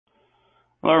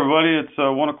Hello, everybody. It's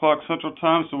 1 o'clock Central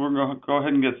Time, so we're going to go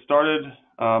ahead and get started.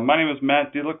 My name is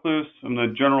Matt DeLacluse. I'm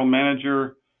the General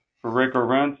Manager for Raeco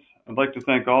Rents. I'd like to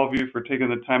thank all of you for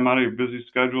taking the time out of your busy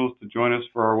schedules to join us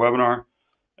for our webinar,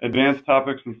 Advanced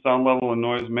Topics in Sound Level and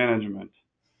Noise Management.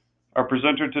 Our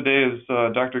presenter today is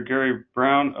Dr. Gary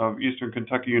Brown of Eastern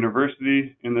Kentucky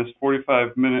University. In this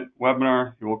 45-minute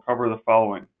webinar, he will cover the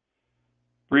following: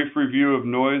 brief review of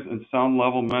noise and sound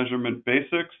level measurement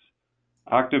basics,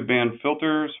 octave band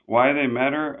filters, why they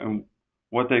matter and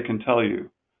what they can tell you,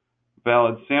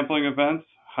 valid sampling events,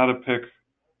 how to pick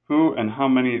who and how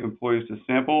many employees to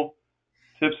sample,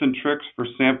 tips and tricks for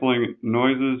sampling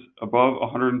noises above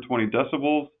 120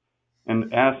 decibels,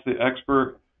 and ask the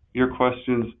expert your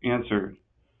questions answered.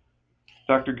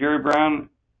 Dr. Gary Brown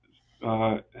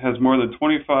has more than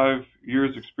 25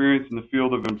 years experience in the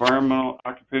field of environmental,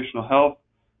 occupational health,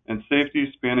 and safety,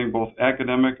 spanning both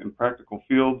academic and practical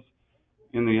fields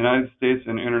in the United States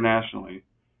and internationally.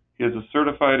 He is a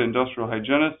certified industrial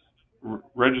hygienist,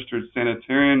 registered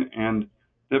sanitarian, and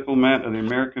diplomat of the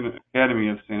American Academy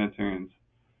of Sanitarians.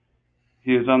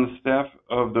 He is on the staff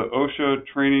of the OSHA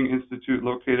Training Institute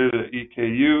located at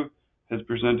EKU, has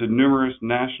presented numerous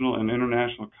national and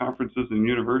international conferences and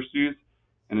universities,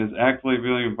 and is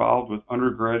actively involved with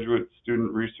undergraduate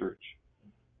student research.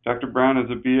 Dr. Brown has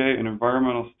a BA in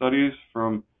Environmental Studies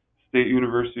from State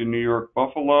University of New York,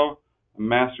 Buffalo, a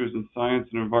Master's in Science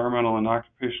in Environmental and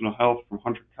Occupational Health from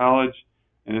Hunter College,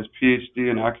 and his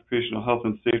PhD in Occupational Health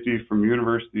and Safety from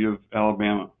University of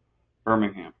Alabama,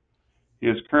 Birmingham. He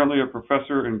is currently a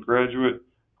professor and graduate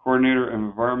coordinator of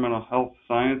environmental health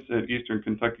science at Eastern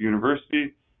Kentucky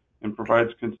University and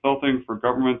provides consulting for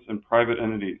governments and private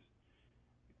entities.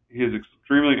 He is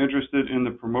extremely interested in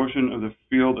the promotion of the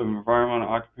field of environmental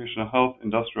occupational health,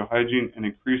 industrial hygiene, and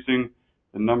increasing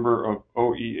the number of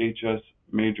OEHS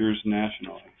majors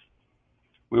nationally.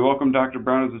 We welcome Dr.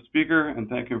 Brown as a speaker and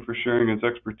thank him for sharing his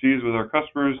expertise with our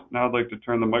customers. Now I'd like to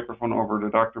turn the microphone over to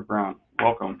Dr. Brown.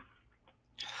 Welcome.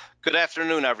 Good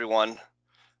afternoon, everyone.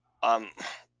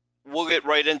 We'll get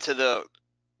right into the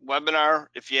webinar.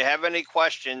 If you have any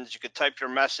questions, you could type your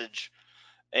message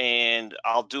and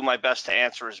I'll do my best to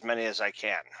answer as many as I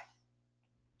can.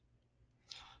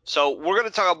 So we're going to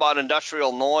talk about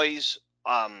industrial noise,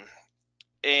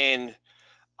 and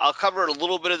I'll cover a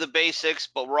little bit of the basics,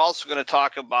 but we're also going to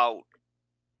talk about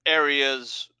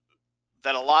areas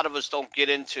that a lot of us don't get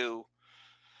into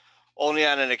only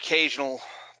on an occasional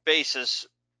basis,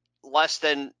 less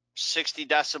than 60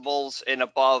 decibels and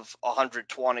above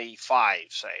 125,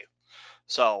 say.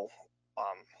 So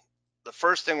the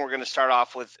first thing we're going to start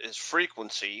off with is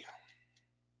frequency.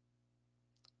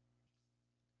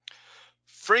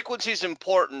 Frequency is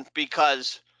important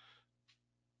because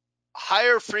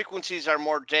higher frequencies are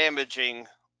more damaging,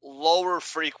 lower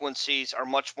frequencies are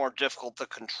much more difficult to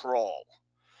control.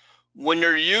 When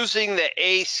you're using the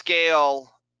A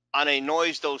scale on a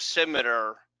noise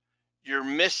dosimeter, you're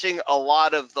missing a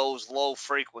lot of those low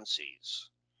frequencies.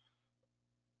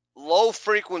 Low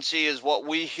frequency is what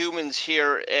we humans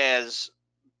hear as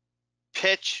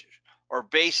pitch or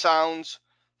bass sounds.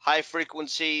 High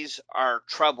frequencies are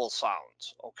treble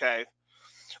sounds, okay?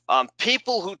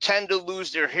 People who tend to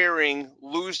lose their hearing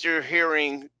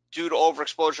due to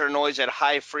overexposure to noise at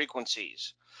high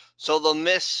frequencies. So they'll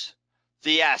miss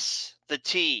the S, the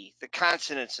T, the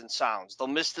consonants and sounds. They'll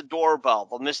miss the doorbell.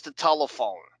 They'll miss the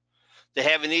telephone. They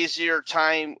have an easier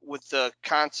time with the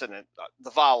consonant, the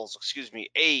vowels, excuse me,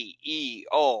 A, E,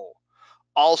 O.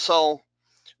 Also,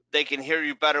 they can hear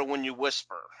you better when you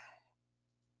whisper.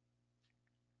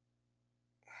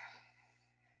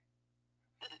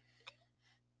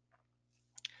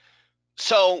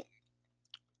 So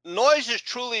noise is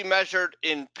truly measured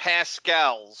in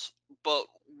pascals, but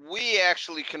we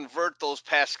actually convert those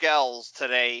pascals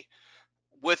today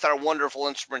with our wonderful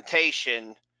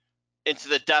instrumentation into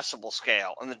the decibel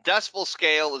scale. And the decibel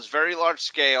scale is very large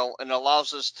scale and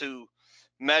allows us to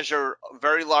measure a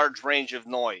very large range of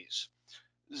noise.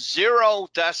 0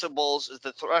 decibels is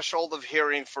the threshold of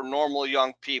hearing for normal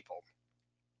young people.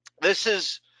 This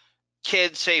is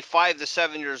kids, say 5 to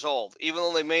 7 years old. Even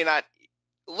though they may not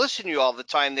listen to you all the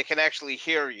time, they can actually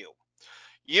hear you.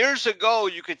 Years ago,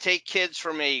 you could take kids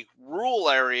from a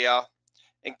rural area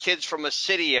and kids from a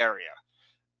city area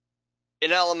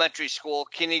in elementary school,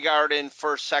 kindergarten,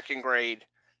 first, second grade,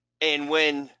 and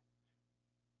when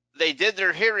they did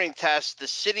their hearing test, the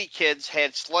city kids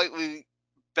had slightly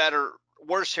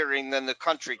worse hearing than the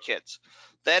country kids.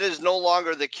 That is no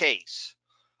longer the case.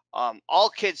 All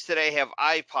kids today have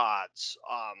iPods,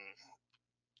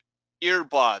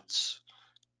 earbuds,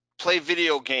 play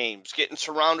video games, getting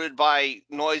surrounded by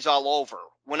noise all over.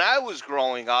 when I was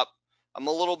growing up, I'm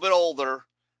a little bit older.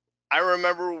 I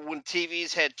remember when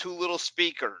TVs had two little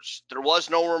speakers. There was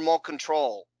no remote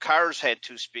control. Cars had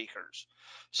two speakers.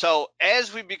 So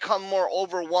as we become more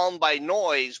overwhelmed by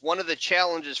noise, one of the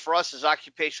challenges for us as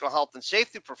occupational health and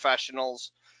safety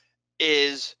professionals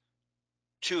is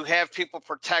to have people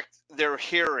protect their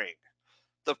hearing.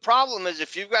 The problem is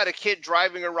if you've got a kid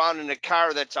driving around in a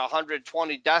car that's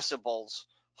 120 decibels,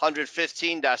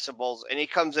 115 decibels, and he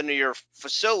comes into your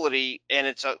facility and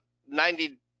it's a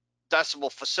 90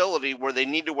 decibel facility where they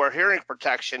need to wear hearing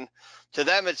protection, to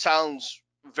them it sounds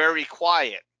very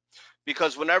quiet,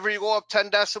 because whenever you go up 10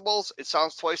 decibels, it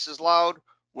sounds twice as loud.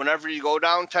 Whenever you go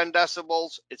down 10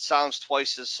 decibels, it sounds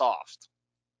twice as soft.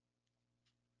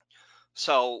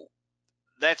 So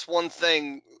that's one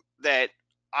thing that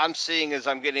I'm seeing as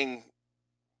I'm getting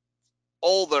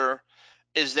older,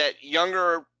 is that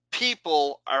younger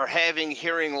people are having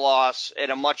hearing loss at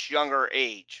a much younger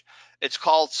age. It's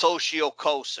called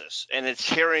sociocosis, and it's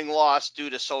hearing loss due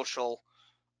to social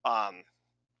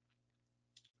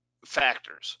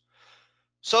factors.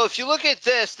 So if you look at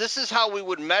this, this is how we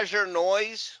would measure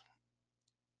noise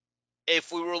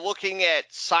if we were looking at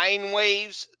sine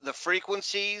waves, the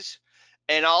frequencies,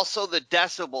 and also the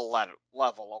decibel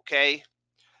level, okay?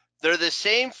 They're the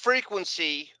same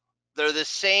frequency, they're the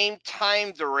same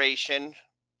time duration,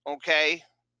 okay?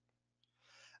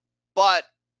 But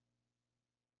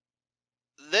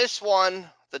this one,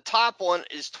 the top one,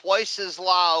 is twice as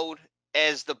loud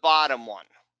as the bottom one.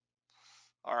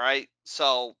 All right.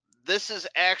 So this is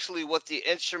actually what the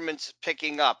instrument's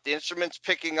picking up. The instrument's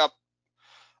picking up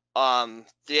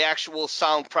the actual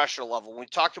sound pressure level. When we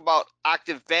talked about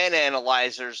octave band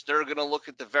analyzers, they're going to look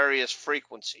at the various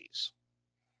frequencies.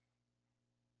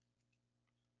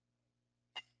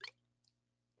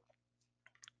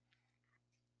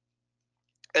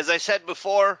 As I said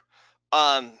before,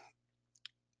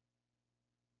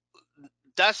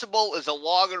 decibel is a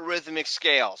logarithmic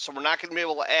scale, so we're not going to be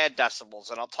able to add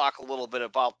decibels, and I'll talk a little bit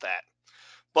about that.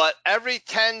 But every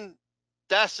 10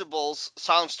 decibels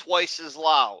sounds twice as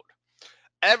loud.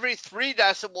 Every 3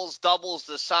 decibels doubles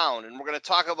the sound, and we're going to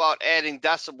talk about adding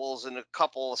decibels in a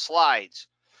couple of slides.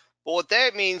 But what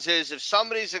that means is if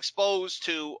somebody's exposed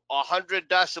to 100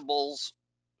 decibels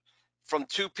from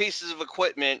 2 pieces of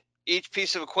equipment, each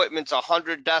piece of equipment's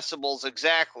 100 decibels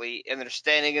exactly, and they're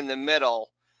standing in the middle,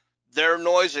 their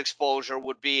noise exposure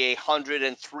would be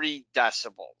 103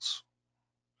 decibels.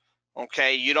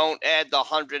 Okay, you don't add the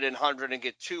 100 and 100 and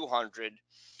get 200.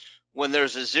 When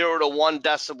there's a 0 to 1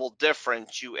 decibel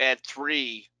difference, you add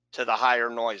 3 to the higher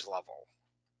noise level.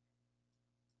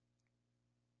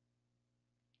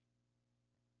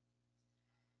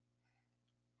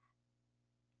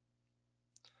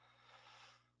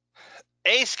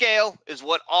 A scale is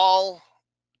what all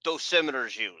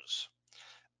dosimeters use.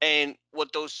 And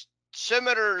what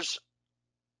dosimeters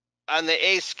on the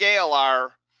A scale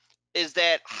are is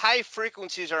that high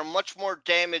frequencies are much more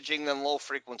damaging than low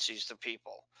frequencies to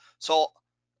people. So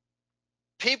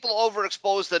people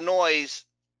overexposed to noise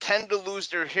tend to lose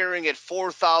their hearing at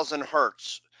 4,000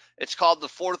 hertz. It's called the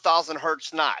 4,000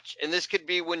 hertz notch. And this could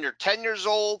be when you're 10 years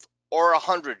old or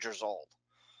 100 years old.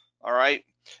 All right.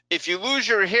 If you lose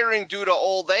your hearing due to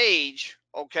old age,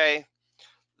 okay,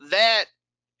 that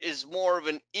is more of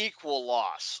an equal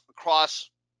loss across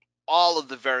all of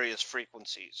the various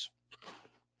frequencies.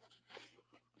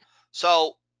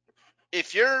 So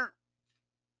if you're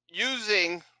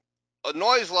using a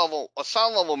noise level, a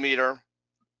sound level meter,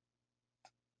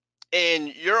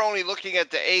 and you're only looking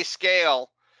at the A scale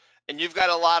and you've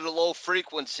got a lot of low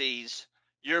frequencies,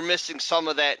 you're missing some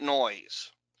of that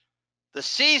noise. The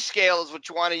C scale is what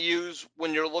you want to use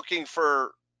when you're looking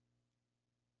for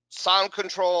sound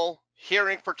control,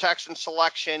 hearing protection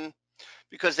selection,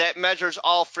 because that measures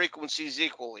all frequencies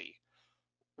equally.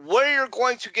 Where you're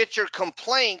going to get your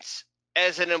complaints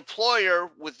as an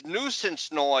employer with nuisance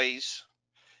noise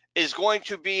is going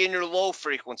to be in your low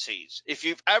frequencies. If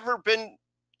you've ever been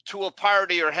to a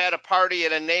party or had a party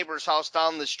at a neighbor's house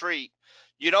down the street,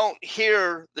 you don't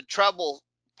hear the treble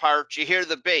part, you hear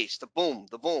the bass, the boom,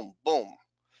 boom.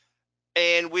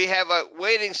 And we have a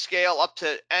weighting scale up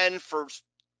to N for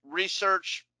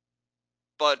research,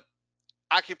 but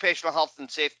occupational health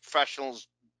and safety professionals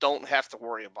don't have to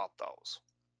worry about those.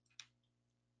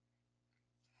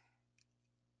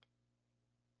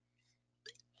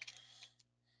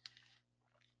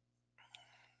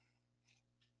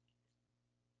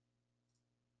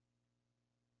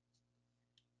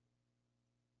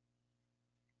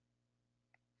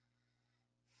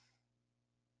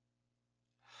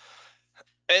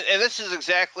 And this is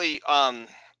exactly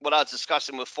what I was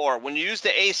discussing before. When you use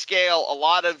the A scale, a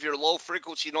lot of your low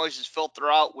frequency noises filter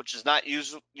out, which is not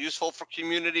useful for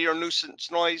community or nuisance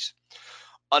noise.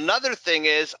 Another thing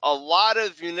is a lot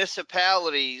of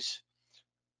municipalities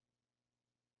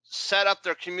set up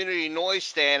their community noise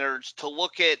standards to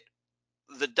look at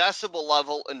the decibel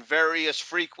level in various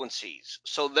frequencies.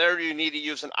 So there you need to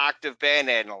use an octave band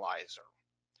analyzer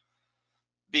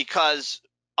because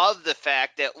of the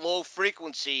fact that low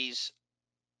frequencies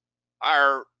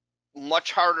are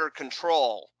much harder to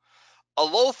control. A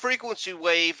low frequency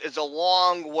wave is a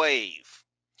long wave,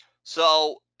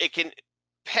 so it can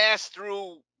pass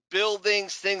through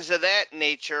buildings, things of that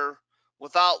nature,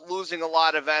 without losing a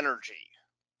lot of energy.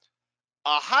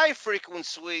 A high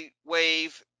frequency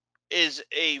wave is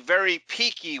a very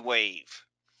peaky wave,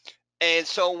 and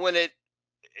so when it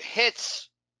hits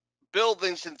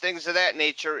buildings and things of that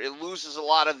nature, it loses a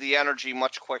lot of the energy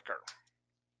much quicker.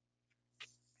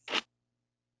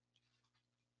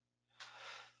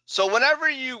 So whenever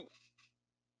you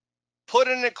put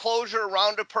an enclosure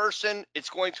around a person, it's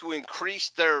going to increase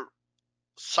their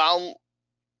sound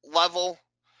level.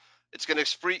 It's going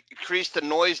to increase the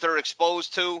noise they're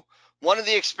exposed to. One of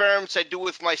the experiments I do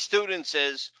with my students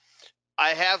is I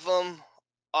have them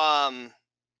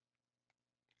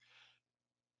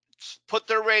put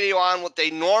their radio on what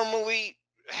they normally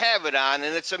have it on,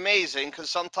 and it's amazing because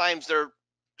sometimes they're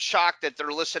shocked that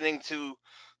they're listening to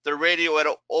the radio at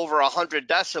over 100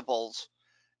 decibels.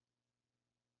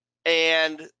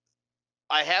 And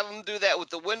I have them do that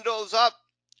with the windows up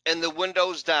and the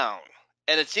windows down.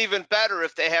 And it's even better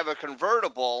if they have a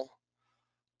convertible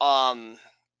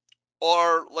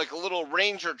or like a little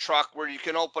Ranger truck where you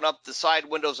can open up the side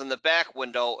windows and the back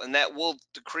window, and that will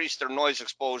decrease their noise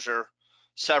exposure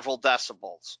several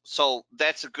decibels. So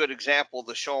that's a good example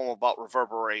to show them about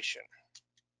reverberation.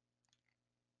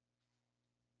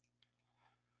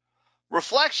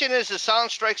 Reflection is the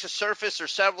sound strikes a surface or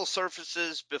several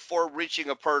surfaces before reaching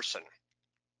a person.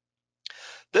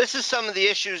 This is some of the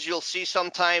issues you'll see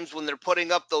sometimes when they're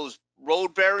putting up those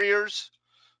road barriers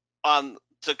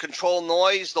to control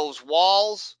noise, those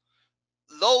walls.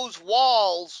 Those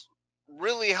walls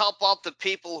really help out the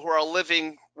people who are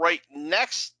living right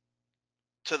next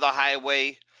to the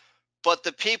highway, but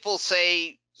the people,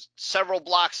 say, several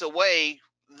blocks away,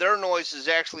 their noise is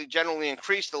actually generally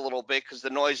increased a little bit because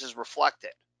the noise is reflected.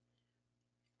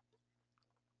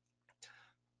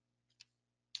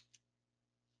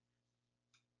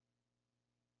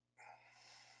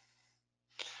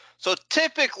 So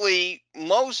typically,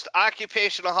 most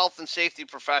occupational health and safety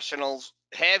professionals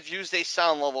have used a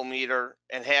sound level meter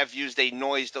and have used a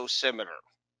noise dosimeter.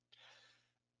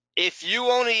 If you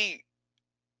only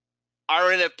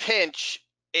are in a pinch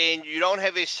and you don't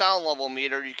have a sound level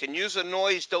meter, you can use a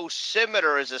noise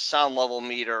dosimeter as a sound level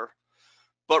meter.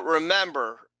 But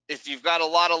remember, if you've got a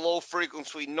lot of low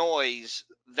frequency noise,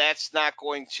 that's not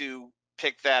going to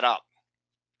pick that up.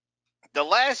 The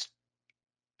last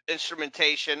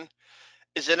instrumentation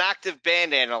is an octave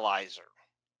band analyzer.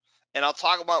 And I'll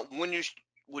talk about when you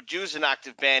would use an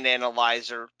octave band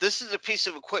analyzer. This is a piece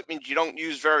of equipment you don't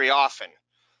use very often.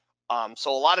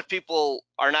 So a lot of people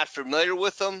are not familiar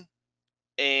with them,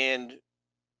 and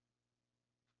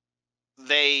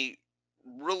they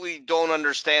really don't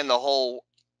understand the whole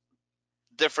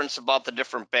difference about the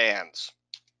different bands.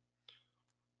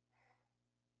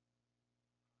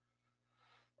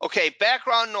 Okay,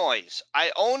 background noise.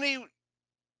 I only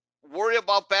worry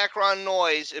about background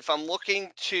noise if I'm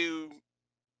looking to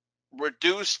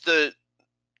reduce to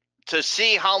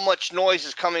see how much noise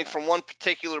is coming from one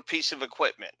particular piece of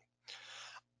equipment.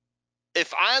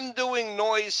 If I'm doing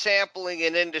noise sampling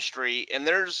in industry and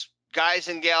there's guys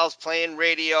and gals playing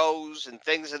radios and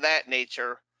things of that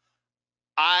nature,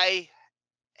 I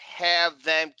have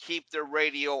them keep their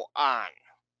radio on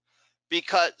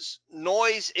because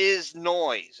noise is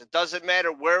noise. It doesn't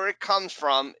matter where it comes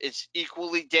from, it's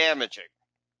equally damaging.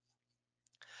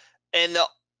 And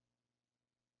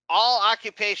all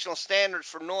occupational standards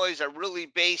for noise are really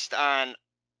based on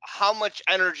how much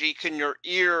energy can your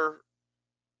ear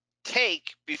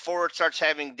take before it starts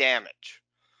having damage.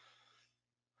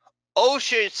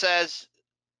 OSHA says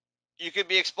you could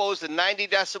be exposed to 90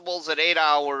 decibels at 8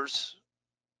 hours,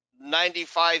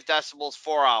 95 decibels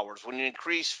 4 hours. When you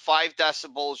increase 5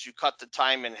 decibels, you cut the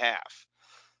time in half.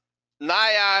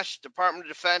 NIOSH, Department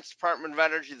of Defense, Department of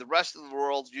Energy, the rest of the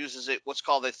world uses what's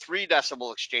called a 3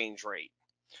 decibel exchange rate.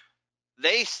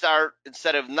 They start,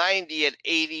 instead of 90, at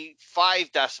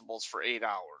 85 decibels for 8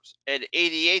 hours. At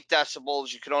 88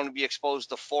 decibels, you can only be exposed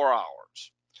to 4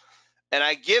 hours. And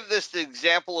I give this the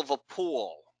example of a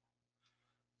pool.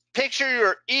 Picture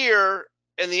your ear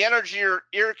And the energy your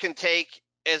ear can take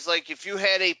is like if you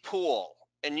had a pool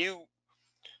and you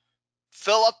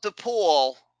fill up the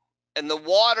pool, and the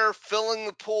water filling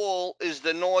the pool is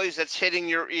the noise that's hitting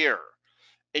your ear.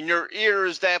 And your ear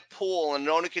is that pool, and it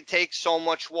only can take so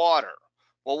much water.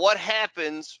 Well, what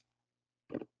happens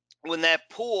when that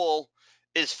pool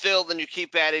is filled and you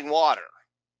keep adding water?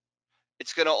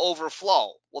 It's going to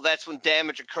overflow. Well, that's when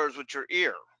damage occurs with your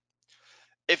ear.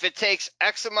 If it takes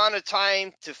X amount of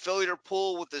time to fill your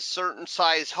pool with a certain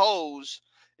size hose,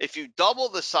 if you double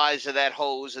the size of that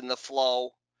hose in the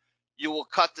flow, you will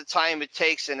cut the time it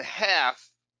takes in half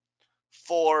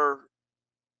for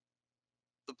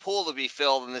the pool to be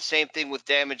filled, and the same thing with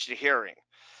damage to hearing.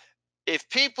 If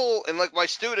people, and like my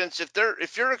students,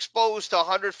 if you're exposed to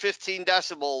 115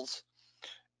 decibels,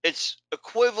 it's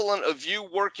equivalent of you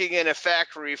working in a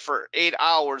factory for 8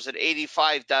 hours at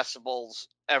 85 decibels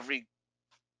every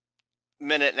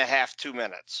minute and a half, 2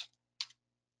 minutes.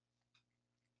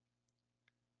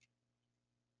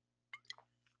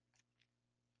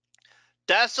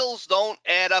 Decibels don't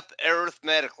add up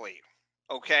arithmetically,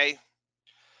 okay?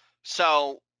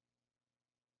 So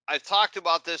I've talked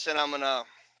about this, and I'm going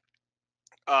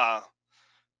to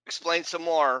explain some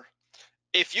more.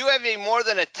 If you have a more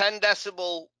than a 10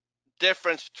 decibel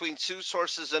difference between two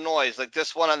sources of noise, like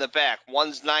this one on the back,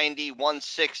 one's 90, one's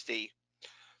 60,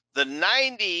 the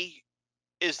 90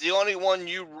 is the only one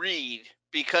you read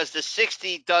because the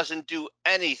 60 doesn't do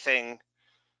anything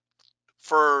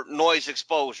for noise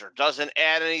exposure, doesn't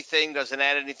add anything to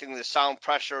the sound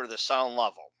pressure or the sound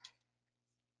level.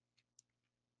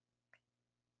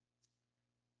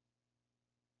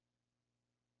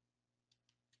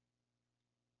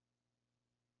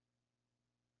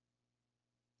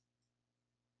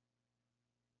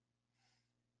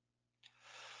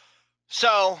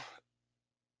 So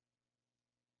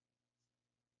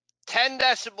 10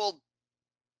 decibel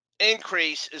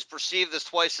increase is perceived as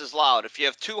twice as loud. If you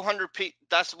have 200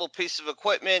 decibel piece of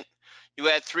equipment, you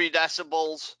add 3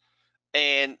 decibels,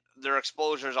 and their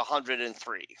exposure is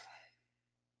 103.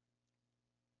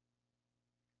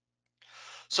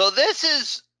 So this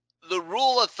is the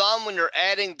rule of thumb when you're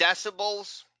adding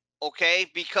decibels, okay?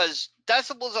 Because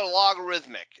decibels are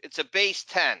logarithmic. It's a base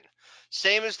 10,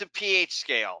 same as the pH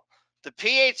scale. The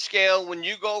pH scale, when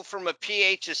you go from a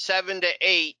pH of 7 to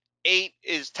 8, 8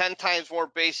 is 10 times more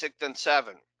basic than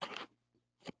 7.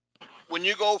 When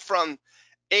you go from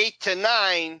 8 to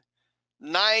 9,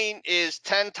 9 is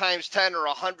 10 times 10 or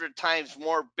 100 times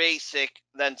more basic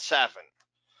than 7.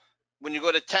 When you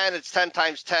go to 10, it's 10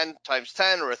 times 10 times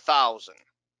 10 or 1,000.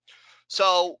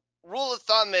 So rule of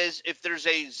thumb is if there's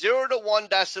a 0 to 1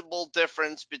 decibel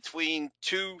difference between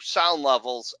two sound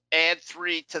levels, add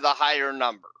 3 to the higher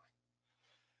number.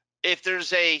 If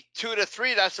there's a 2 to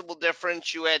 3 decibel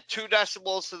difference, you add 2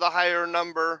 decibels to the higher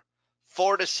number.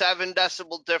 4 to 7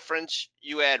 decibel difference,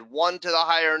 you add 1 to the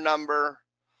higher number.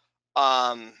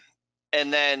 And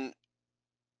then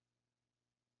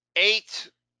 8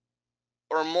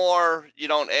 or more, you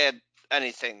don't add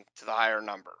anything to the higher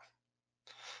number.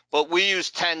 But we use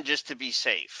 10 just to be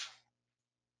safe.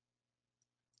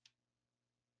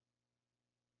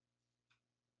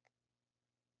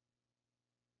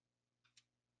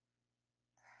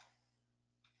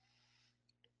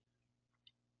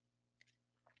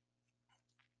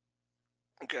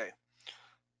 Okay.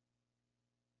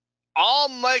 All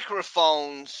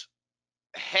microphones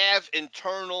have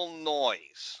internal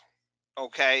noise.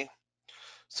 Okay.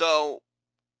 So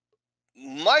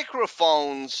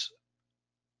microphones,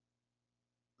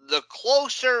 the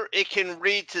closer it can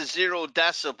read to 0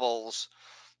 decibels,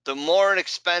 the more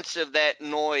expensive that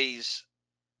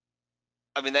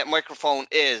microphone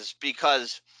is,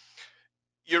 because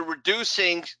you're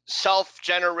reducing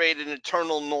self-generated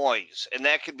internal noise, and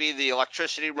that could be the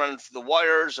electricity running through the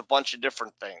wires, a bunch of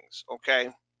different things. Okay.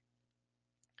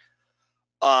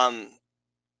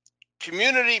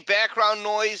 Community background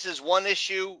noise is one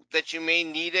issue that you may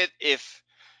need it if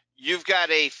you've got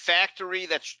a factory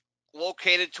that's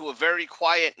located to a very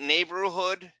quiet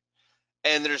neighborhood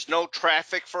and there's no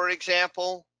traffic, for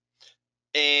example,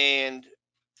 and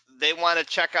they want to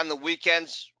check on the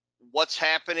weekends what's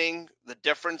happening, the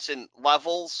difference in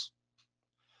levels,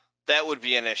 that would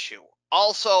be an issue.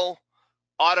 Also,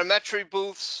 audiometry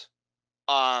booths,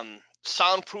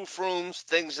 soundproof rooms,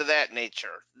 things of that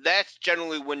nature. That's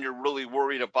generally when you're really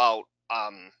worried about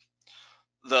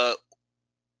the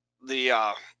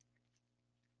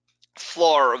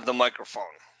floor of the microphone.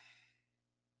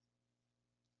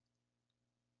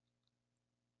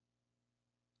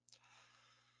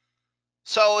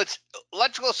 So it's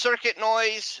electrical circuit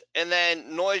noise and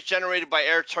then noise generated by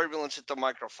air turbulence at the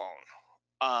microphone.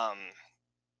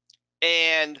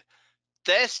 And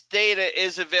this data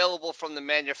is available from the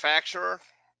manufacturer.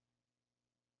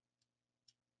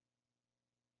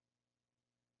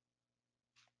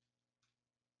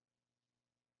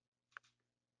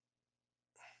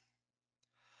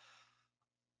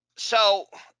 So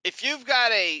if you've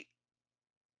got a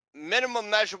minimum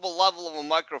measurable level of a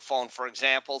microphone, for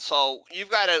example, so you've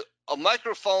got a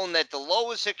microphone that the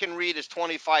lowest it can read is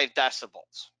 25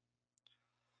 decibels.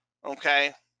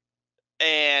 Okay.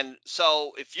 And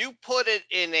so if you put it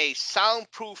in a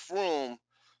soundproof room,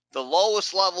 the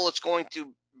lowest level it's going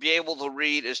to be able to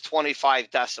read is 25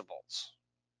 decibels.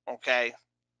 Okay.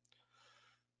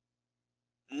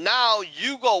 Now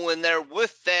you go in there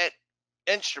with that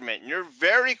instrument and you're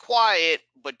very quiet,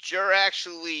 but you're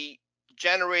actually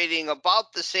generating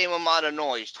about the same amount of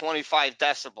noise, 25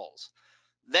 decibels.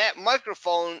 That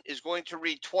microphone is going to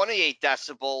read 28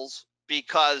 decibels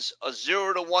because a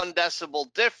 0 to 1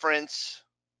 decibel difference,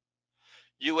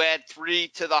 you add 3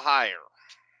 to the higher.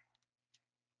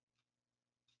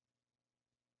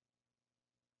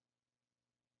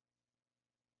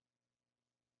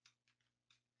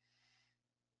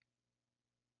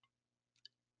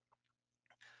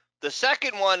 The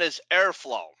second one is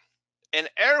airflow. And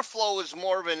airflow is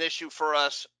more of an issue for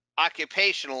us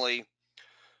occupationally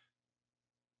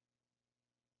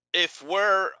if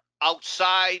we're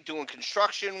outside doing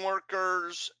construction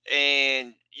workers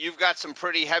and you've got some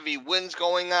pretty heavy winds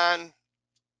going on.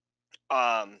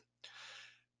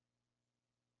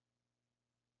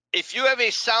 If you have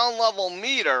a sound level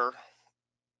meter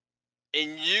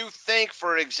and you think,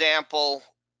 for example,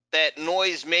 that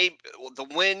the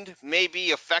wind may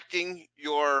be affecting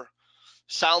your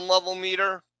sound level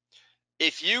meter,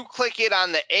 if you click it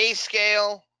on the A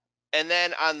scale and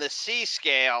then on the C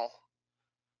scale,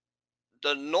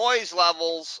 the noise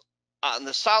levels on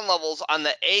the sound levels on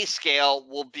the A scale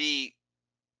will be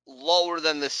lower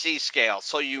than the C scale.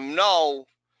 So you know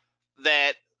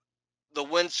that the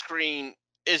windscreen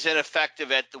isn't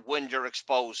effective at the wind you're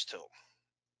exposed to.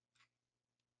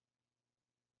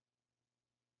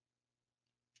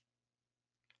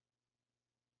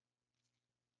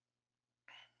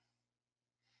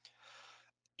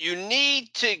 You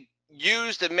need to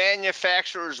use the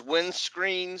manufacturer's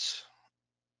windscreens.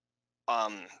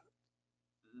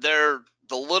 They're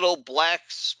the little black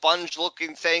sponge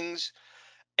looking things.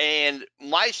 And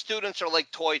my students are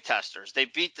like toy testers. They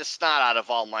beat the snot out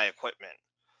of all my equipment.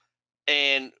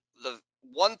 And the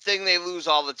one thing they lose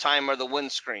all the time are the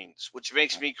windscreens, which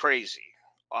makes me crazy.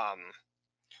 On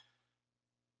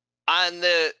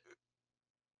the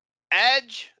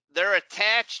edge, they're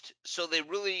attached, so they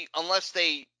really, unless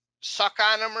they suck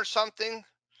on them or something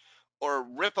or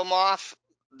rip them off,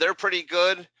 they're pretty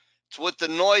good. It's with the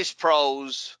noise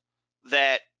pros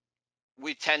that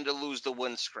we tend to lose the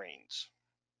windscreens.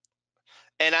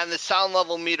 And on the sound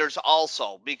level meters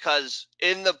also, because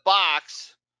in the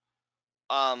box,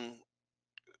 the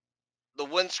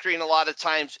windscreen a lot of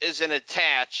times isn't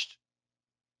attached.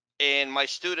 And my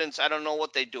students, I don't know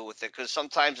what they do with it, because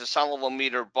sometimes the sound level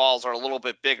meter balls are a little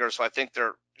bit bigger, so I think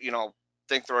they're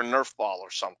a Nerf ball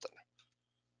or something.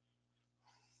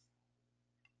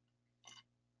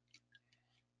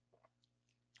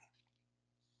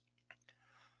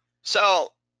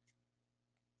 So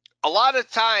a lot of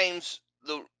times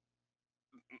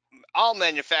all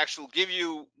manufacturers will give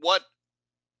you what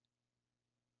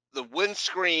the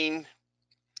windscreen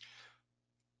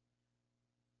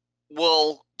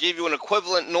will give you an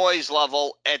equivalent noise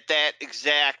level at that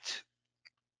exact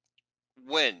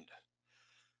wind.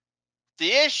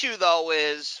 The issue though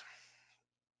is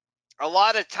a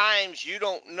lot of times you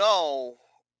don't know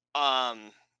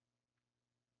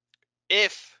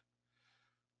if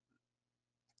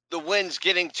the wind's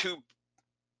getting too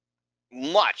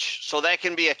much, so that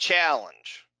can be a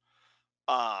challenge.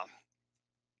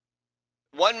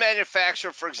 One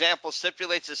manufacturer, for example,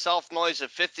 stipulates a self noise of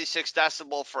 56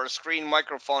 decibel for a screen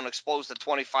microphone exposed to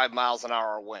 25 miles an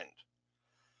hour wind.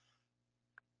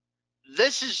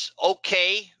 This is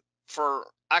okay for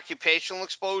occupational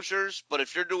exposures, but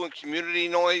if you're doing community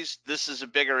noise, this is a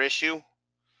bigger issue.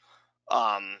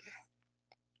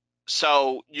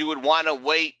 So you would want to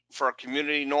wait for a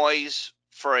community noise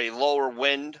for a lower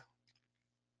wind.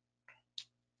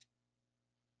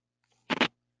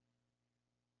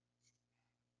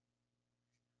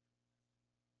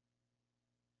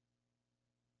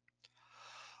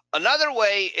 Another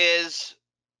way is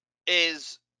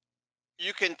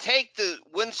you can take the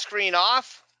windscreen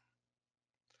off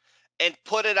and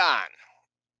put it on,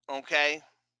 okay?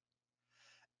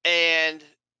 And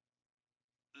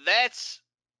that's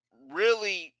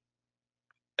really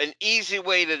an easy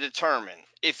way to determine.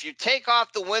 If you take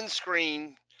off the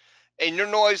windscreen and your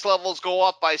noise levels go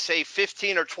up by, say,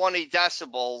 15 or 20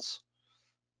 decibels,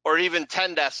 or even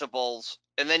 10 decibels,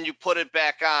 and then you put it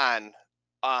back on,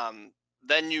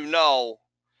 then you know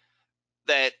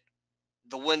that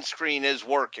the windscreen is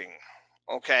working.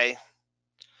 Okay.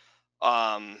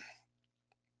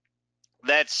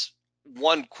 That's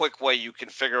one quick way you can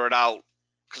figure it out,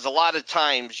 because a lot of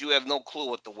times you have no clue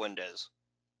what the wind is.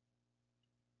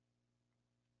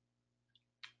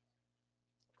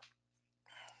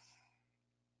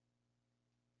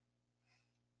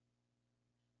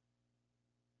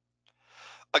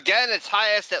 Again, it's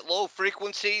highest at low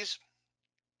frequencies.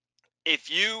 If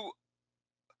you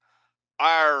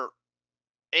are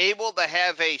able to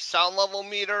have a sound level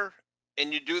meter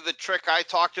and you do the trick I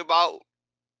talked about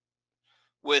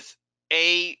with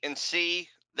A and C,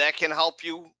 that can help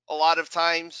you a lot of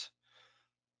times.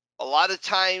 A lot of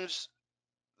times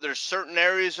there's certain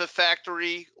areas of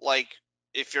factory, like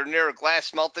if you're near a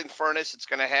glass melting furnace, it's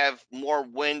going to have more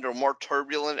wind or more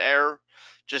turbulent air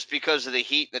just because of the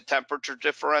heat and the temperature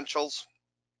differentials.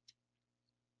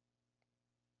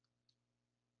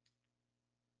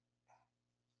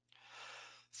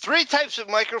 Three types of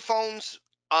microphones: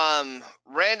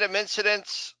 random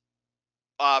incidence,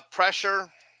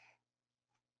 pressure,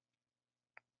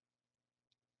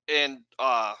 and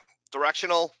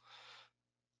directional.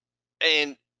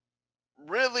 And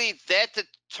really, that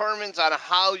determines on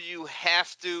how you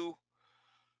have to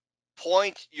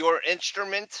point your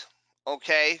instrument.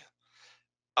 Okay.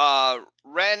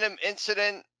 Random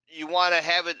incident, you want to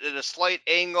have it at a slight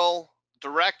angle.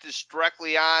 Direct is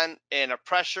directly on, and a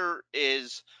pressure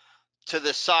is to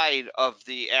the side of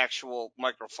the actual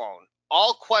microphone.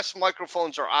 All Quest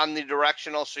microphones are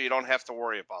omnidirectional, so you don't have to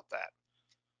worry about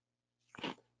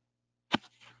that.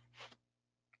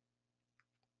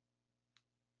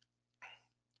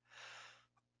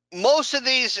 Most of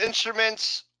these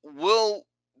instruments will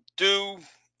do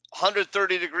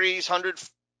 130 degrees,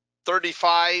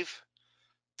 135.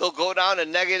 They'll go down to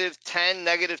 -10,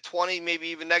 -20, maybe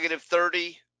even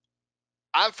 -30.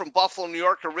 I'm from Buffalo, New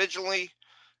York originally,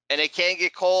 and it can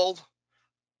get cold.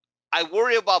 I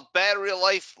worry about battery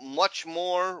life much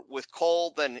more with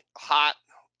cold than hot.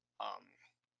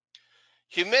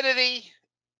 Humidity,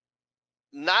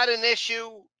 not an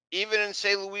issue, even in,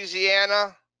 say,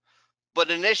 Louisiana, but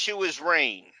an issue is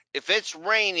rain. If it's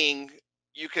raining,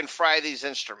 you can fry these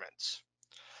instruments.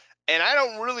 And I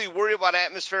don't really worry about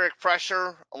atmospheric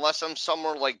pressure unless I'm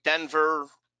somewhere like Denver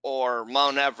or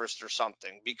Mount Everest or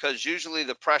something, because usually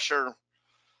the pressure,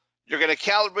 you're going to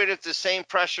calibrate at the same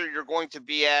pressure you're going to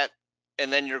be at,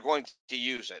 and then you're going to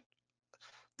use it.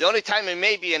 The only time it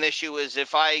may be an issue is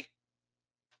if I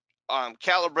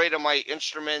calibrated my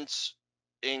instruments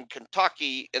in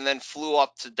Kentucky and then flew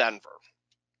up to Denver.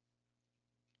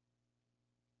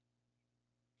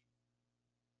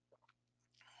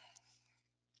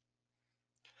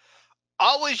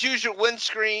 Always use your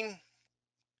windscreen.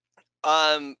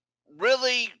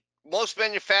 Really, most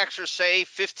manufacturers say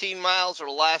 15 miles or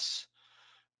less,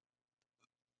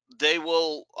 they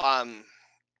will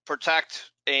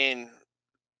protect and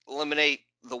eliminate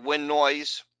the wind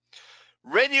noise.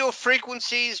 Radio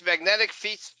frequencies, magnetic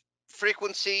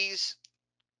frequencies.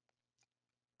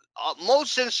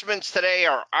 Most instruments today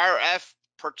are RF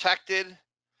protected,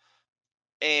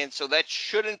 and so that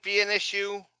shouldn't be an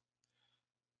issue.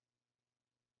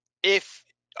 If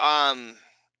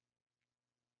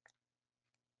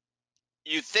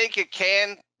you think it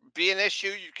can be an issue,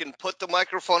 you can put the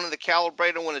microphone in the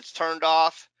calibrator when it's turned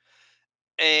off,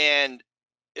 and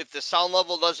if the sound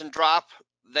level doesn't drop,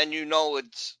 then you know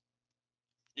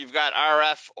you've got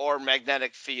RF or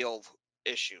magnetic field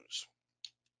issues.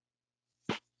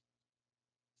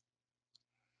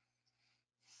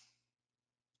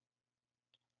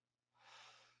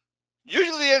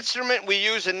 Usually the instrument we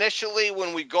use initially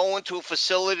when we go into a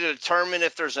facility to determine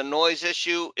if there's a noise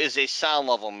issue is a sound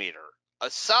level meter. A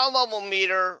sound level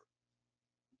meter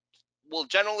will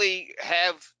generally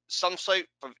have some sort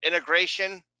of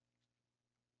integration.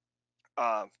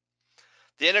 The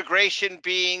integration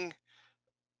being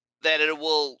that it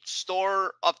will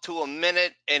store up to a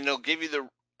minute and it'll give you the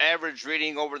average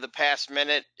reading over the past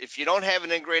minute. If you don't have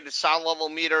an integrated sound level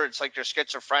meter, it's like you're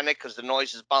schizophrenic because the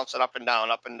noise is bouncing up and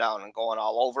down, and going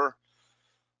all over.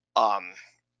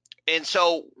 And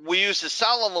so we use the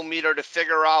sound level meter to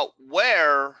figure out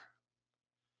where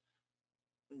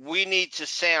we need to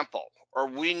sample or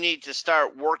we need to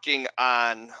start working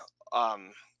on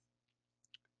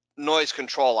noise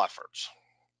control efforts.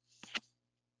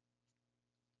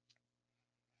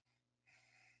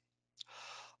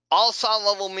 All sound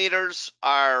level meters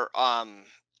are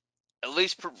at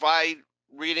least provide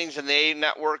readings in the A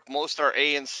network. Most are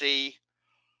A and C.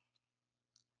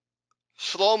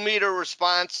 Slow meter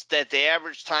response that they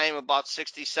average time about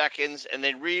 60 seconds, and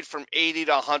they read from 80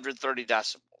 to 130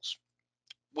 decibels.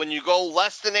 When you go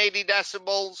less than 80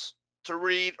 decibels to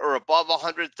read or above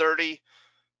 130,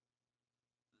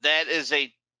 that is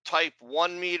a type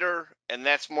 1 meter, and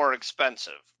that's more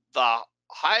expensive. The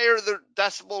higher the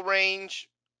decibel range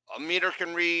a meter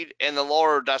can read, and the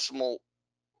lower decimal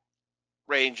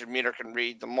range a meter can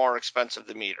read, the more expensive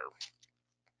the meter.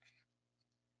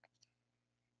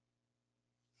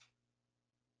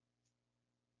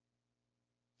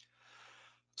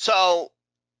 So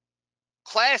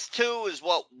class 2 is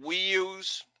what we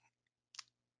use.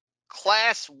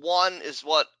 Class 1 is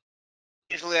what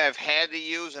usually I've had to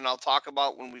use, and I'll talk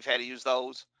about when we've had to use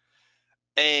those.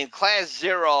 And class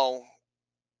 0,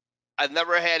 I've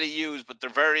never had to use, but they're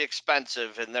very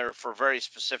expensive, and they're for very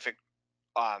specific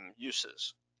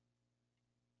uses.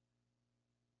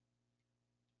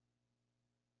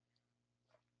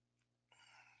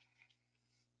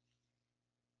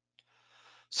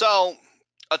 So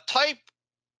a type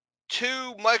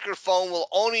 2 microphone will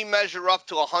only measure up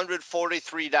to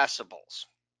 143 decibels.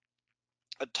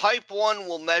 A type 1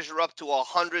 will measure up to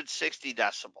 160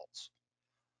 decibels.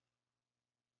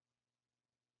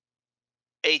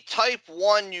 A type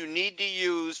 1 you need to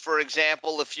use, for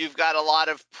example, if you've got a lot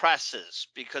of presses,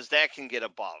 because that can get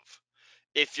above.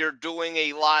 If you're doing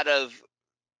a lot of,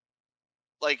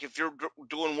 like if you're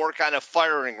doing work on a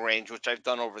firing range, which I've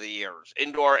done over the years,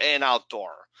 indoor and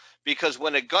outdoor, because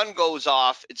when a gun goes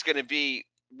off, it's going to be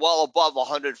well above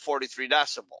 143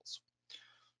 decibels.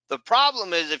 The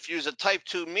problem is if you use a type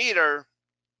 2 meter,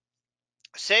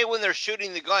 say when they're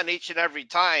shooting the gun each and every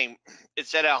time,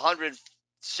 it's at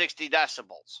 160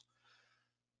 decibels.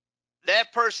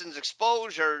 That person's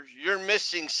exposure, you're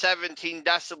missing 17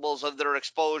 decibels of their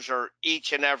exposure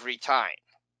each and every time.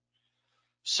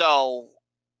 So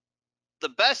the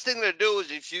best thing to do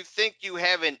is if you think you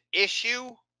have an issue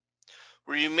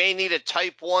where you may need a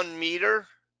type 1 meter,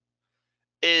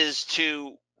 is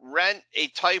to rent a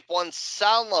type 1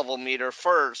 sound level meter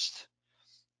first.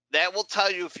 That will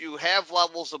tell you if you have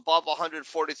levels above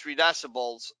 143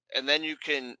 decibels, and then you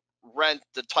can rent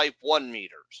the type 1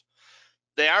 meters.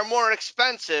 They are more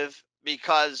expensive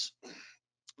because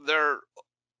they're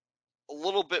a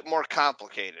little bit more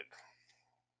complicated.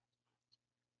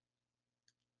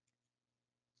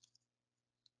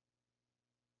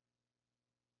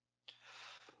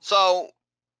 So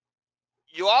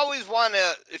you always want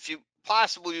to, if you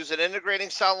possible, use an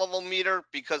integrating sound level meter,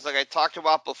 because like I talked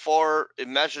about before, it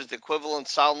measures the equivalent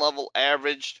sound level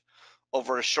averaged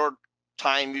over a short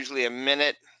time, usually a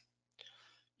minute.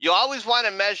 You always want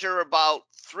to measure about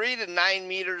 3 to 9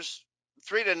 meters,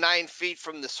 3 to 9 feet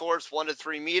from the source, 1 to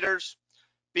 3 meters,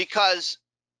 because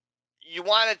you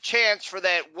want a chance for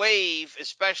that wave,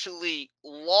 especially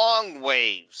long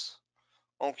waves,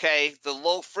 okay, the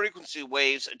low frequency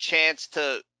waves, a chance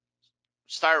to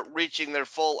start reaching their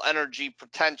full energy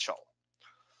potential.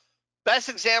 Best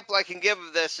example I can give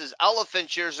of this is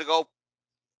elephants years ago.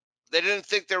 They didn't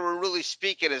think they were really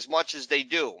speaking as much as they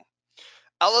do.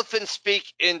 Elephants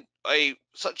speak in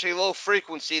such a low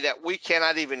frequency that we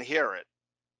cannot even hear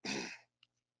it.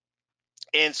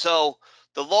 And so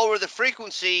the lower the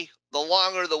frequency, the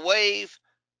longer the wave.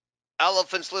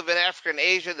 Elephants live in Africa and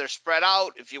Asia. They're spread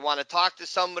out. If you want to talk to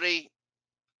somebody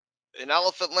in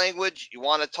elephant language, you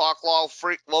want to talk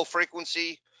low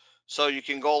frequency so you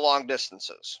can go long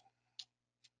distances.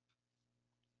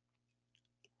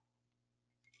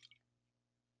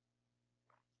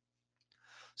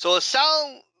 So a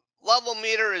sound level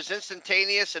meter is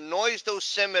instantaneous, and noise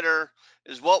dosimeter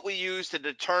is what we use to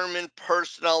determine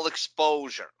personal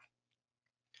exposure.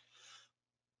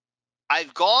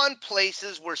 I've gone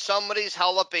places where somebody's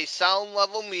held up a sound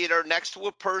level meter next to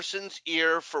a person's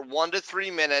ear for 1 to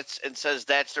 3 minutes and says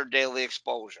that's their daily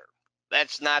exposure.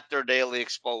 That's not their daily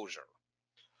exposure.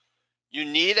 You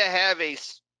need to have a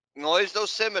noise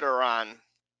dosimeter on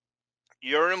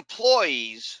your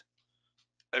employees,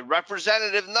 a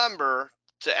representative number,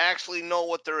 to actually know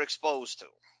what they're exposed to.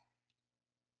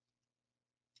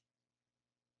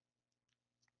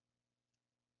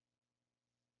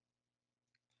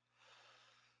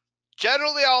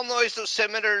 Generally, all noise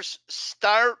dosimeters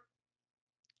start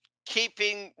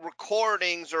keeping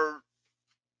recordings or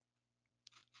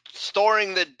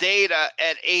storing the data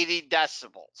at 80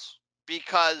 decibels,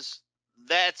 because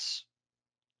that's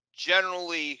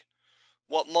generally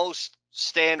what most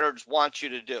standards want you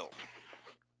to do.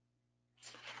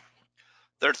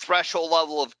 Their threshold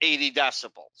level of 80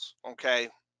 decibels, okay?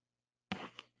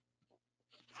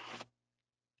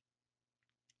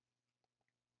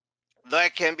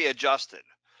 that can be adjusted.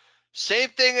 Same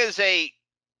thing as a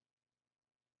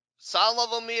sound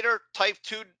level meter, type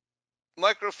 2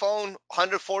 microphone,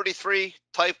 143,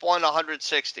 type 1,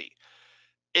 160.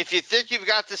 If you think you've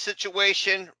got the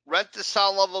situation, rent the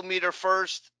sound level meter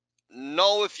first.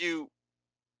 Know if you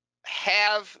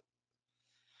have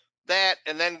that,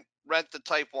 and then rent the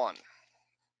type 1.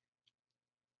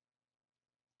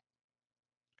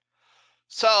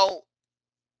 So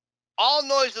all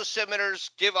noise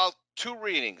dosimeters give out two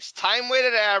readings, time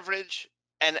weighted average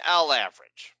and L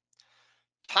average.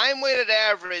 Time weighted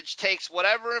average takes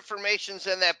whatever information's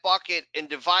in that bucket and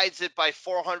divides it by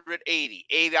 480,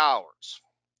 8 hours.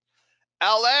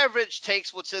 L average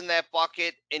takes what's in that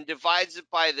bucket and divides it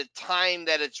by the time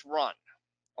that it's run.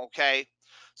 Okay?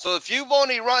 So if you've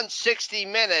only run 60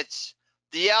 minutes,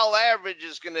 the L average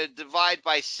is going to divide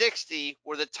by 60,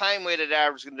 where the time weighted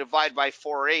average is going to divide by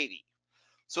 480.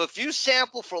 So if you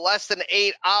sample for less than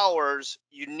 8 hours,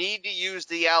 you need to use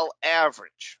the L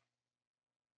average.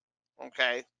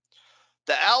 Okay?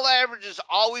 The L average is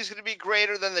always going to be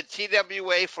greater than the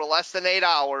TWA for less than 8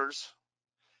 hours,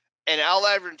 and L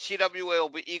average and TWA will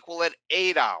be equal at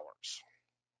 8 hours.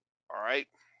 All right?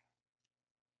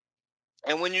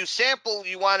 And when you sample,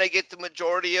 you want to get the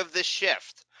majority of the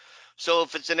shift. So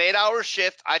if it's an 8-hour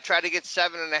shift, I try to get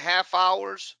 7.5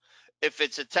 hours. If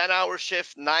it's a 10-hour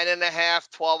shift, 9.5,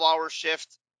 12-hour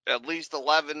shift, at least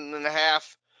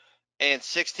 11.5, and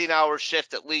 16-hour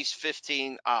shift, at least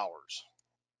 15 hours.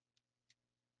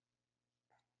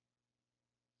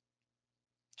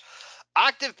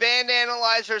 Octave band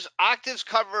analyzers. Octaves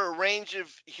cover a range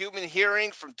of human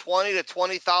hearing from 20 to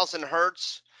 20,000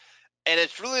 hertz, and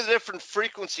it's really the different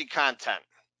frequency content.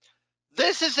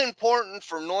 This is important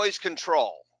for noise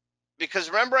control because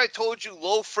remember I told you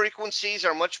low frequencies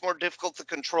are much more difficult to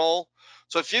control.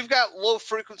 So if you've got low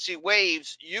frequency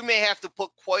waves, you may have to put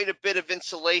quite a bit of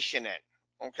insulation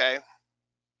in, okay?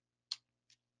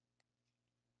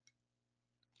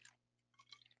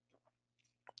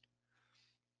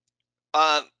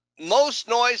 Most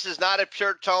noise is not a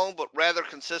pure tone, but rather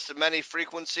consists of many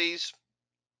frequencies.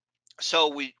 So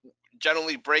we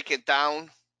generally break it down.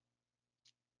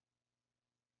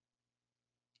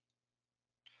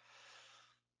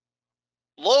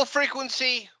 Low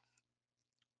frequency,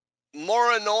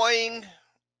 more annoying,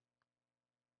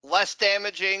 less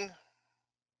damaging.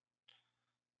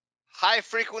 High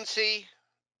frequency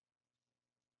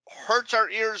hurts our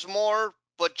ears more,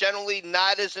 but generally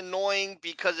not as annoying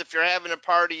because if you're having a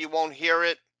party, you won't hear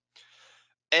it.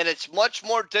 And it's much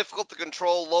more difficult to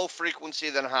control low frequency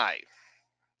than high.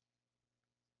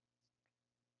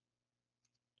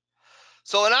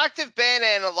 So an octave band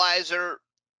analyzer,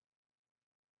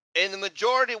 in the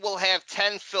majority, will have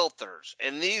 10 filters,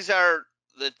 and these are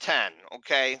the 10,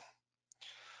 okay?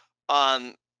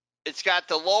 It's got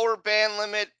the lower band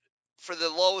limit for the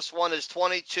lowest one is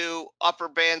 22, upper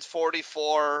band's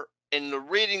 44, and the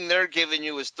reading they're giving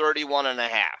you is 31.5.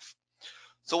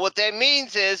 So what that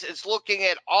means is it's looking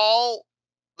at all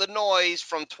the noise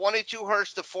from 22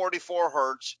 hertz to 44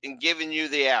 hertz and giving you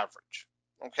the average.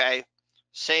 Okay.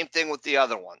 Same thing with the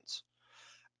other ones.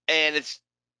 And it's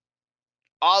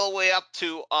all the way up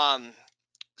to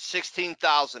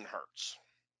 16,000 hertz.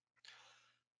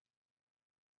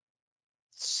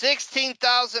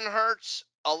 16,000 hertz,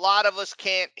 a lot of us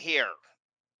can't hear.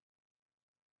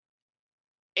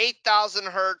 8,000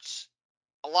 hertz,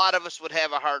 a lot of us would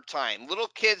have a hard time. Little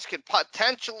kids could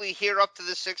potentially hear up to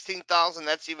the 16,000.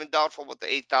 That's even doubtful with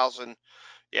the 8,000.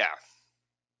 Yeah.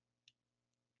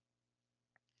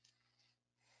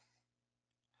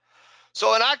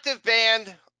 So an octave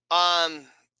band,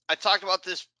 I talked about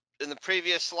this in the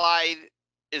previous slide,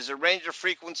 is a range of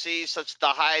frequencies such that the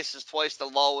highest is twice the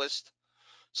lowest.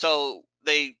 So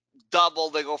they double,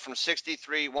 they go from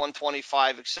 63,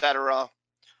 125, etc.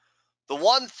 The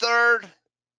 1/3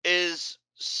 is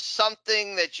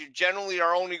something that you generally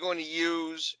are only going to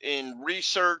use in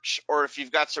research or if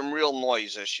you've got some real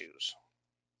noise issues.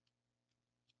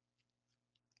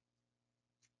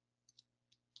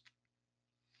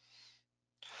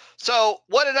 So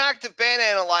what an octave band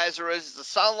analyzer is a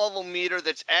sound level meter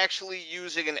that's actually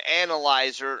using an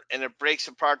analyzer, and it breaks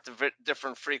apart the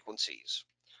different frequencies.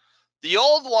 The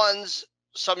old ones,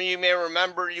 some of you may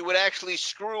remember, you would actually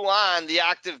screw on the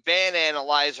octave band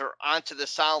analyzer onto the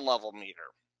sound level meter.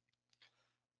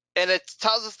 And it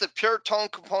tells us the pure tone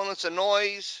components of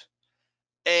noise,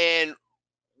 and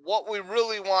what we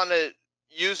really want to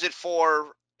use it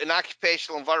for in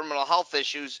occupational environmental health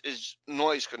issues is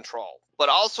noise control, but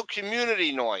also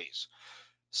community noise.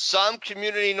 Some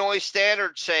community noise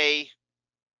standards say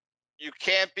you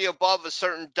can't be above a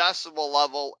certain decibel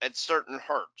level at certain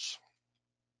hertz.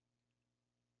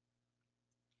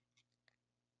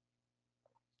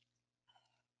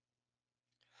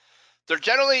 They're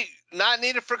generally not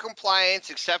needed for compliance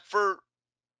except for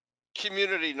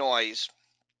community noise.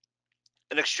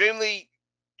 An extremely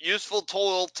useful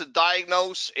tool to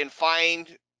diagnose and find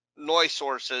noise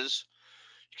sources.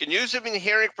 You can use them in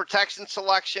hearing protection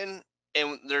selection,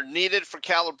 and they're needed for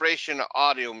calibration of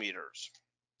audio meters.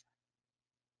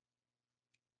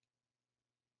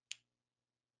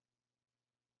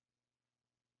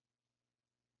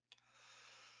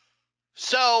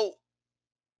 So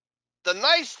the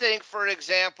nice thing, for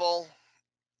example,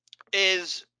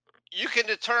 is you can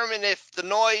determine if the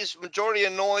majority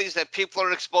of noise that people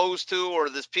are exposed to or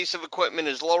this piece of equipment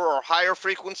is lower or higher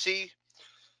frequency,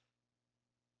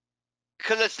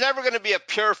 because it's never going to be a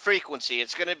pure frequency.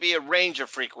 It's going to be a range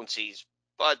of frequencies.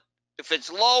 But if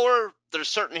it's lower, there's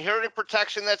certain hearing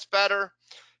protection that's better.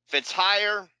 If it's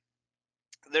higher,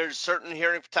 there's certain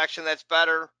hearing protection that's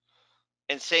better.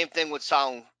 And same thing with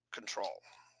sound control.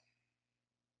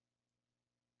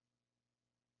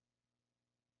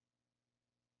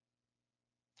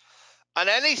 On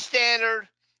any standard,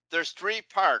 there's three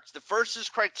parts. The first is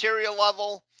criteria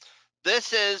level.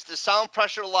 This is the sound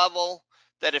pressure level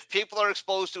that if people are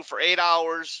exposed to for 8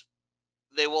 hours,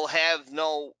 they will have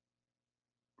no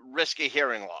risk of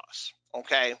hearing loss.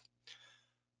 Okay.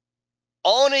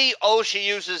 Only OSHA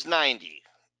uses 90.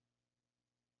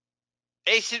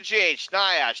 ACGH,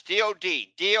 NIOSH,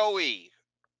 DOD, DOE.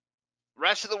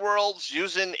 Rest of the world's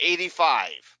using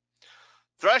 85.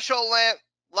 Threshold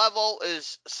level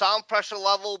is sound pressure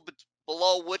level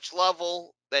below which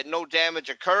level that no damage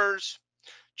occurs.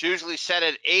 It's usually set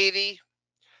at 80.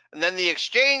 And then the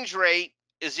exchange rate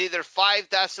is either 5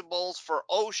 decibels for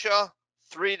OSHA,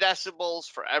 3 decibels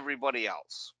for everybody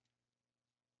else.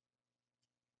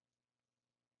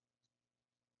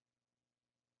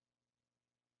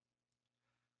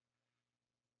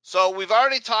 So we've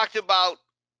already talked about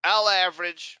L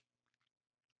average.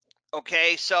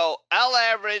 Okay, so L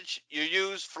average you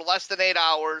use for less than 8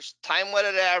 hours. Time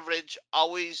weighted average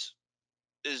always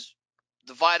is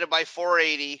divided by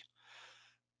 480.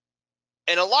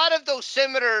 And a lot of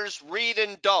dosimeters read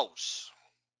in dose.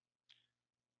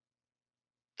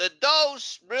 The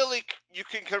dose, really, you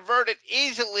can convert it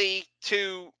easily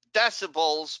to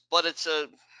decibels, but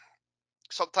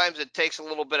sometimes it takes a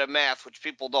little bit of math, which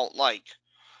people don't like.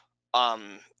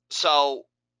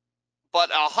 But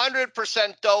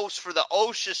 100% dose for the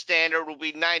OSHA standard will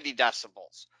be 90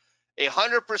 decibels.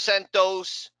 100%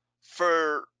 dose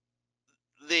for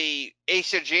the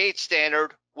ACGH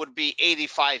standard would be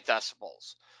 85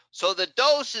 decibels. So the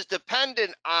dose is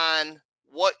dependent on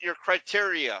what your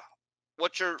criteria,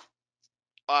 what your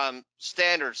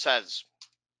standard says.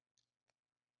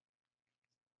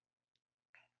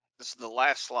 This is the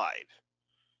last slide.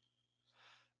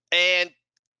 And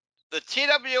the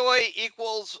TWA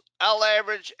equals L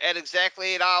average at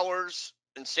exactly 8 hours.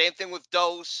 And same thing with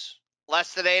dose.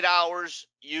 Less than 8 hours,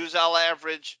 use L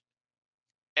average.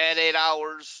 At 8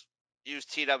 hours, use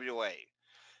TWA.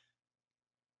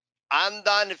 I'm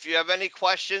done. If you have any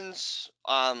questions,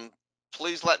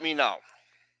 please let me know.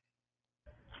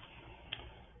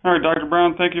 All right, Dr.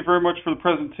 Brown, thank you very much for the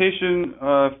presentation.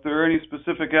 If there are any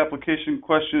specific application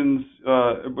questions,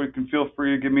 everybody can feel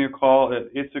free to give me a call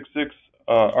at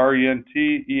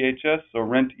 866-RENT-EHS, so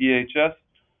RENT-EHS,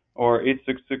 or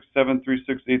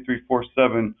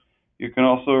 866-736-8347. You can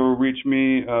also reach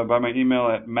me by my email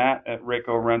at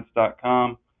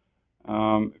matt@raecorents.com.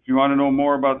 If you want to know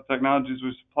more about the technologies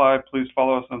we supply, please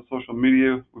follow us on social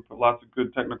media. We put lots of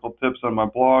good technical tips on my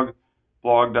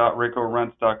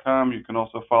blog.raecorents.com. You can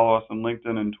also follow us on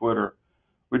LinkedIn and Twitter.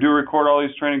 We do record all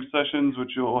these training sessions,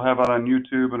 which you'll have out on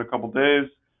YouTube in a couple days.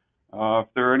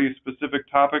 If there are any specific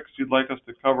topics you'd like us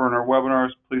to cover in our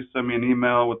webinars, please send me an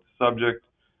email with the subject.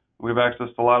 We have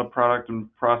access to a lot of product and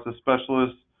process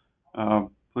specialists.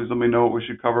 Please let me know what we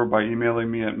should cover by emailing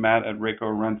me at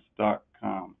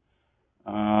matt@raecorents.com.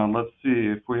 Let's see,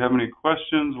 if we have any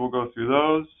questions, we'll go through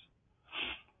those.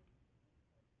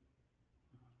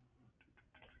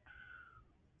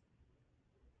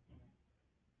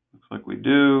 Looks like we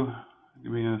do.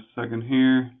 Give me a second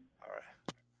here. All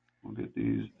right. We'll get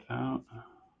these out.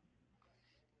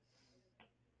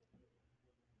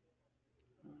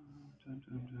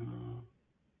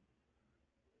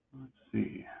 Let's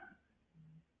see.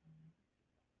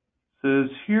 It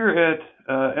says here at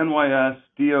NYS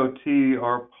DOT,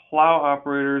 our plow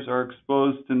operators are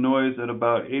exposed to noise at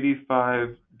about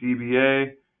 85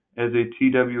 dBA as a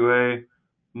TWA.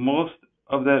 Most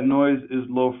of that noise is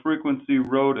low frequency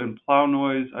road and plow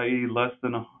noise, i.e. less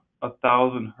than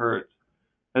 1,000 hertz.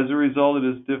 As a result, it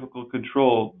is difficult to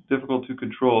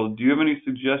control. Do you have any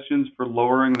suggestions for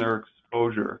lowering their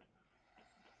exposure?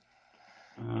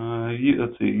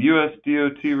 Let's see. U.S.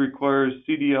 DOT requires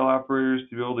CDL operators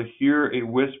to be able to hear a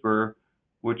whisper,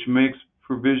 which makes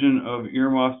provision of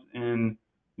earmuffs and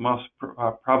muffs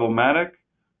problematic,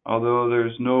 although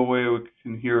there's no way we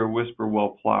can hear a whisper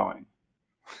while plowing.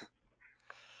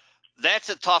 That's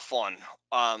a tough one,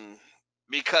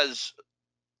 because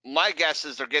my guess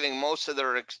is they're getting most of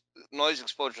their noise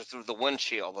exposure through the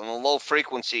windshield, and the low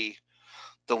frequency,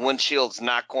 the windshield's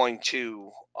not going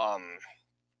to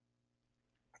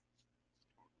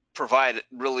provide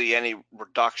really any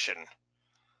reduction.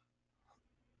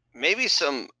 Maybe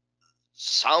some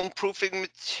soundproofing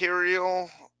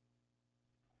material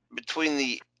between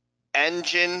the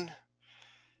engine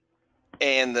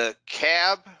and the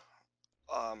cab.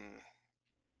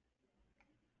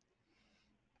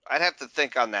 I'd have to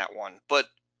think on that one, but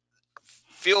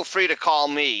feel free to call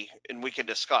me and we can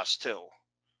discuss too.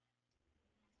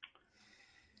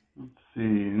 Let's see.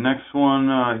 Next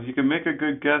one. You can make a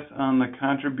good guess on the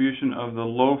contribution of the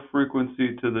low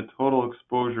frequency to the total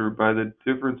exposure by the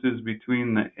differences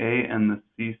between the A and the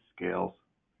C scales.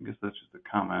 I guess that's just a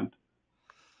comment.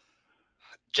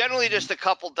 Generally, just a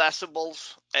couple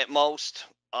decibels at most.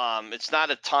 It's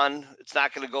not a ton. It's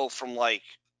not going to go from like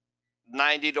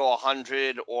 90 to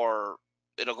 100, or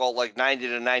it'll go like 90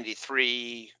 to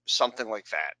 93, something like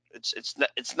that.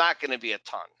 It's not going to be a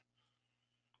ton.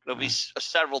 It'll be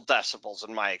several decibels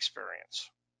in my experience.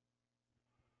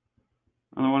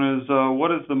 Another one is,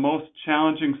 what is the most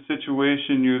challenging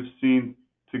situation you've seen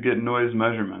to get noise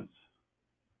measurements?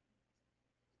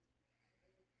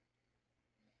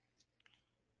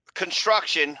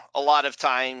 Construction, a lot of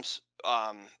times,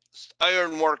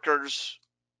 iron workers,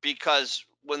 because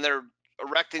when they're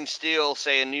erecting steel,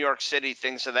 say in New York City,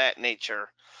 things of that nature,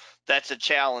 that's a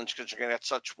challenge because you're going to have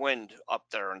such wind up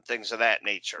there and things of that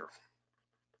nature.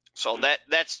 So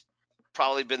that's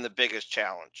probably been the biggest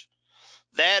challenge.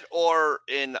 That, or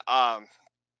in on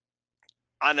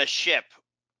a ship,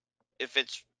 if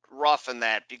it's rough in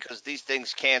that, because these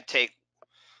things can't take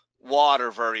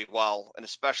water very well, and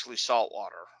especially salt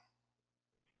water.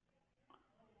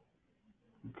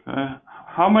 Okay.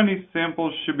 How many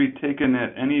samples should be taken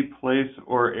at any place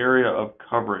or area of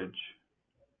coverage?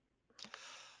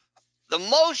 The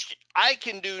most I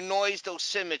can do noise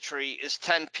dosimetry is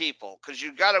 10 people, because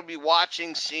you got to be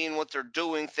watching, seeing what they're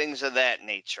doing, things of that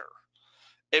nature.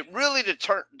 It really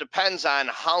depends on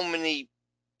how many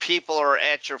people are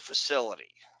at your facility.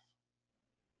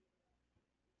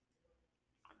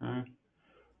 Okay.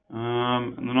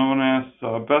 And then I want to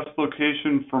ask, best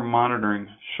location for monitoring,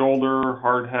 shoulder,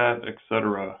 hard hat,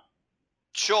 etc.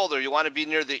 Shoulder, you want to be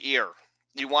near the ear.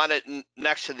 You want it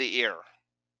next to the ear,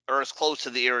 or as close to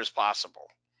the ear as possible.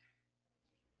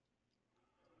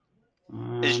 Is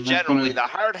Next one generally is, the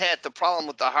hard hat. The problem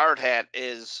with the hard hat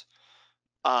is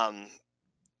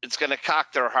it's going to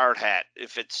cock their hard hat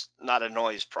if it's not a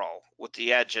noise pro. With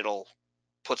the edge, it'll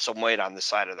put some weight on the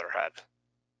side of their head.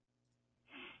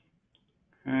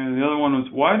 and the other one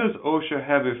was, why does OSHA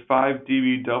have a 5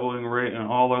 dB doubling rate and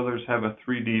all others have a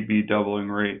 3 dB doubling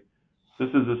rate? This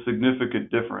is a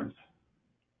significant difference.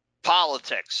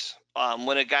 Politics.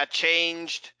 When it got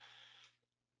changed,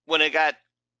 when it got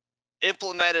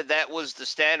implemented, that was the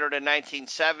standard in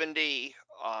 1970.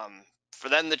 For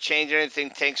them to change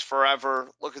anything takes forever.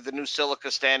 Look at the new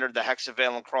silica standard, the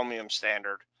hexavalent chromium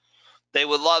standard. They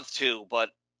would love to, but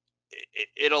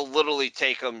it'll literally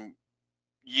take them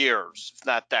years, if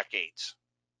not decades.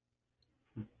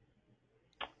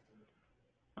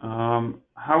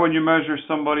 How would you measure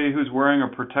somebody who's wearing a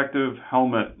protective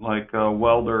helmet, like a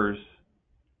welder's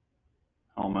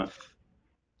helmet?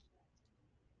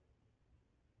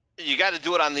 You got to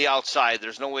do it on the outside.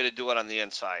 There's no way to do it on the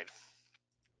inside.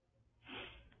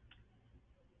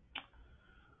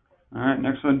 All right,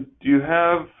 next one. Do you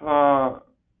have,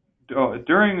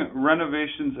 during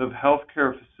renovations of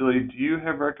healthcare facility, do you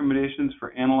have recommendations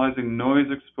for analyzing noise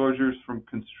exposures from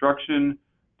construction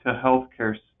to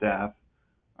healthcare staff?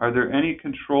 Are there any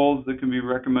controls that can be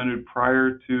recommended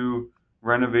prior to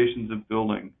renovations of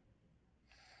building?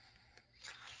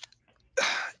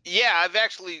 Yeah, I've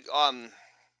actually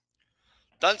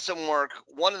done some work.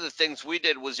 One of the things we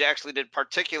did was actually did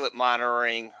particulate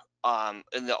monitoring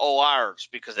in the ORs,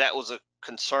 because that was a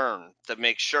concern to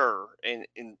make sure in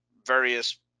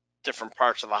various different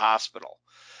parts of the hospital.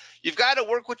 You've got to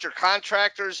work with your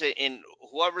contractors and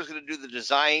whoever's going to do the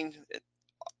design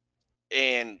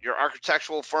and your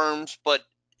architectural firms, but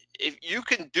if you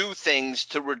can do things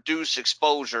to reduce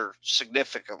exposure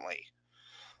significantly,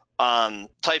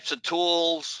 types of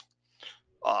tools,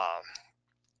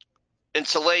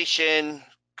 insulation,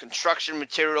 construction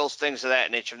materials, things of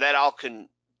that nature, that all can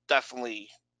definitely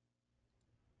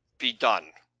be done.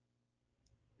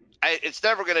 It's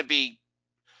never going to be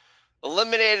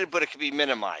eliminated, but it can be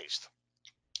minimized.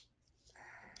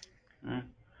 Okay.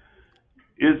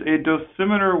 Is a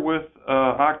dosimeter with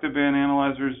octave band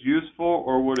analyzers useful,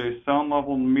 or would a sound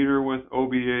level meter with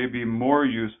OBA be more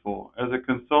useful? As a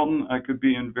consultant, I could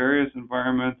be in various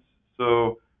environments,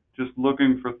 so just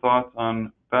looking for thoughts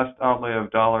on best outlay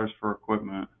of dollars for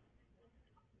equipment.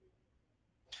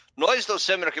 Noise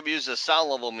dosimeter can be used as a sound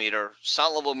level meter.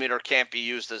 Sound level meter can't be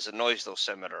used as a noise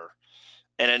dosimeter.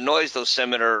 And a noise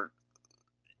dosimeter,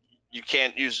 you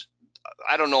can't use.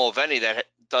 I don't know of any that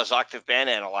does octave band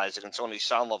analyzing. It's only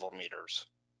sound level meters.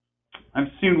 I've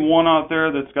seen one out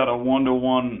there that's got a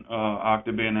 1-to-1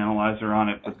 octave band analyzer on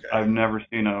it, but Okay. I've never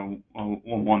seen a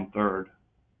 1/3.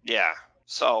 Yeah.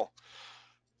 So,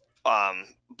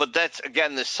 but that's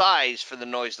again the size for the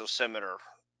noise dosimeter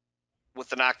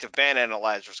with an octave band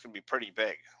analyzer is going to be pretty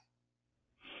big.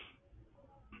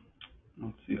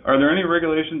 Let's see. Are there any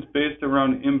regulations based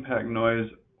around impact noise,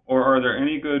 or are there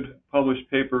any good published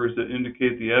papers that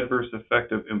indicate the adverse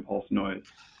effect of impulse noise?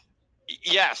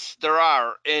 Yes, there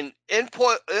are. And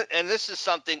input, and this is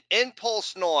something,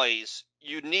 impulse noise,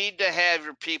 you need to have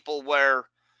your people wear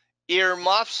ear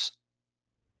muffs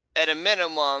at a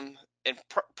minimum, and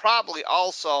probably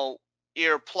also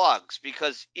ear plugs,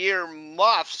 because ear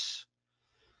muffs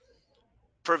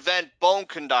prevent bone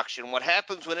conduction. What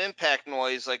happens with impact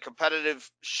noise, like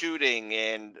competitive shooting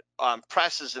and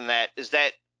presses and that, is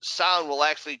that sound will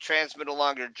actually transmit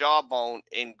along your jawbone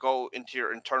and go into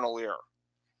your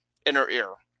inner ear.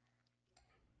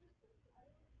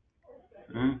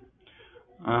 Okay.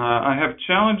 I have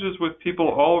challenges with people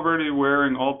already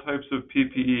wearing all types of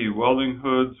PPE, welding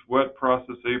hoods, wet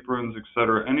process aprons,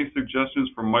 etc. Any suggestions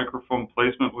for microphone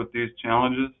placement with these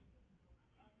challenges?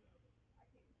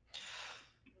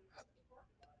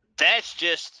 That's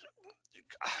just,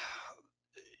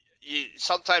 you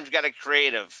sometimes got to get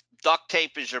creative. Duct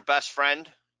tape is your best friend.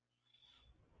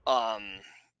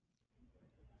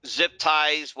 Zip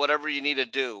ties, whatever you need to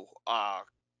do.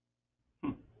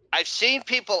 I've seen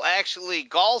people actually,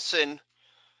 Galson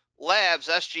Labs,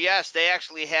 SGS, they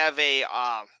actually have a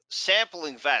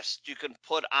sampling vest you can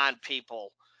put on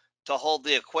people to hold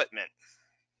the equipment.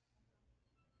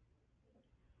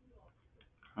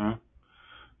 Okay.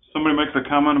 Somebody makes a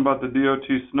comment about the DOT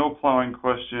snow plowing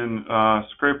question.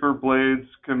 Scraper blades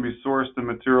can be sourced in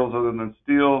materials other than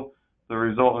steel that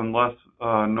result in less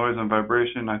noise and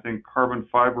vibration. I think carbon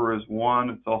fiber is one.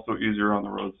 It's also easier on the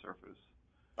road surface.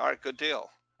 All right, good deal.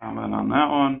 Comment on that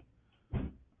one.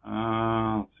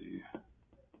 Let's see.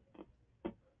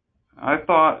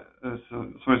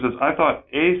 Somebody says, I thought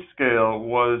A scale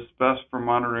was best for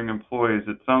monitoring employees.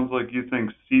 It sounds like you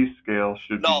think C scale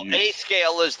should be No, used. A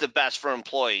scale is the best for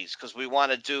employees because we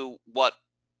want to do what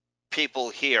people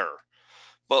hear.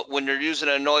 But when you're using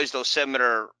a noise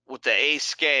dosimeter with the A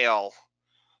scale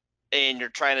and you're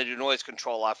trying to do noise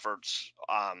control efforts,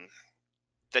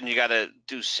 then you got to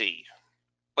do C.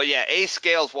 But yeah, A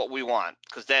scale is what we want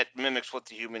because that mimics what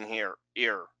the human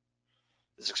ear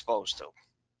is exposed to.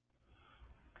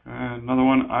 Another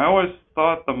one. I always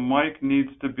thought the mic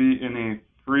needs to be in a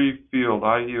free field,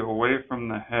 i.e. away from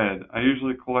the head. I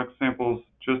usually collect samples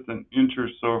just an inch or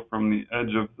so from the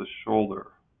edge of the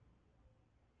shoulder.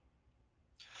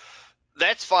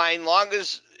 That's fine, long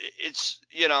as it's,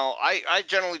 I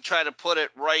generally try to put it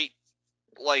right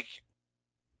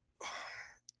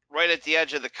at the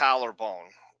edge of the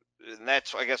collarbone. And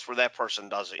that's, I guess, where that person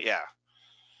does it, yeah.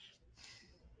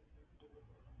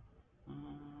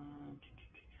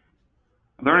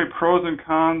 Are there any pros and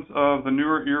cons of the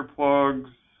newer earplugs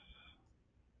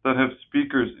that have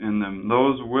speakers in them,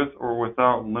 those with or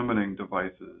without limiting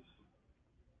devices?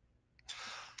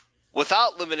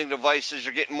 Without limiting devices,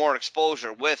 you're getting more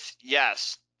exposure. With,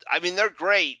 yes. I mean, they're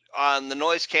great on the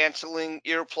noise canceling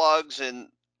earplugs and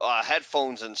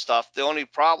headphones and stuff. The only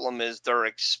problem is they're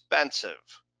expensive.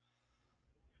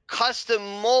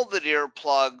 Custom molded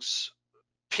earplugs,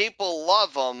 people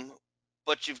love them,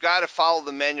 but you've got to follow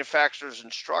the manufacturer's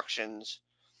instructions,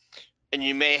 and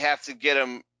you may have to get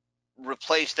them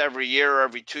replaced every year,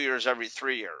 every 2 years, every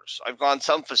 3 years. I've gone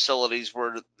some facilities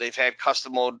where they've had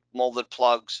custom molded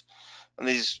plugs, and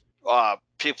these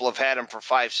people have had them for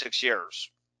 5-6 years.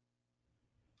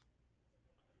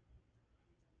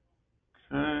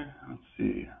 Okay, let's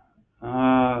see.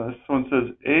 This one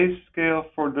says A scale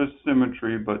for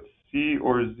dosimetry, but C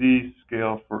or Z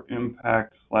scale for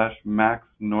impact / max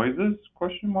noises?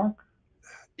 Question mark.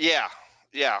 Yeah.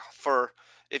 For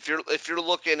if you're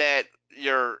looking at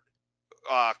your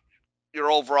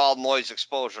overall noise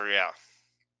exposure, yeah.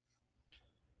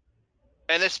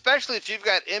 And especially if you've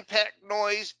got impact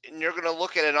noise and you're going to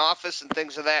look at an office and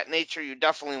things of that nature, you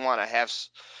definitely want to have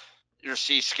your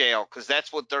C scale because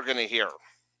that's what they're going to hear.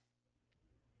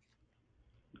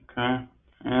 Okay.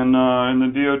 And in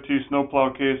the DOT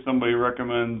snowplow case, somebody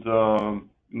recommends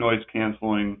noise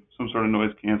canceling, some sort of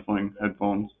noise canceling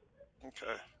headphones.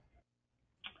 Okay.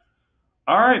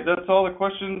 All right, that's all the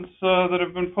questions that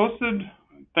have been posted.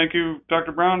 Thank you,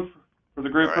 Dr. Brown, for the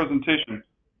great presentation.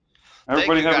 Thank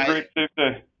Everybody you, have a guys. great, safe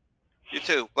day. You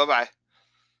too. Bye-bye.